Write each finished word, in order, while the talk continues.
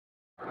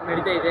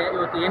ನಡೀತಾ ಇದೆ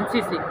ಇವತ್ತು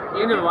NCC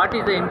ಏನು what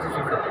is the NCC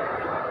sir?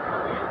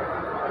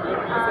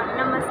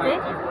 Namaste.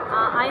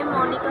 I am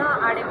Monica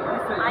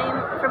Adepus. I am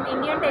from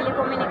Indian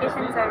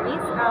Telecommunication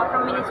Service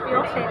from Ministry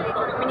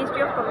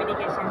of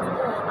Communications.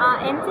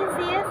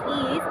 NCCS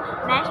is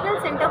National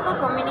Center for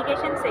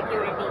Communication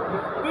Security.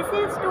 This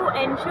is to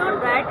ensure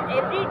that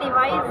every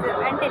device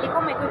and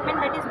telecom equipment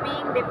that is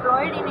being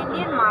deployed in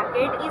Indian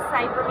market is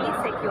cyberly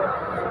secure.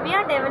 We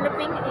are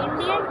developing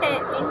Indian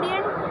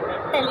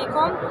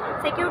Telecom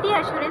Security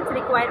Assurance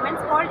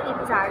Requirements called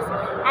INSARs,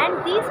 and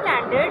these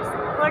standards,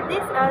 for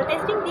this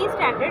testing these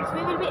standards,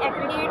 we will be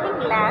accrediting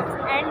labs,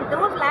 and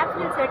those labs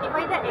will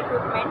certify the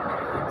equipment.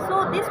 So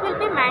this will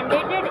be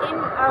mandated in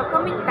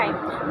coming time,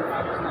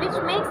 which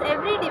makes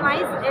every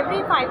device,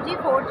 every 5G,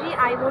 4G,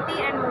 IoT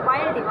and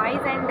mobile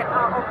device and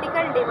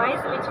optical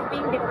device which is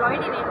being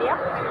deployed in India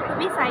to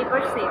be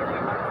cyber safe.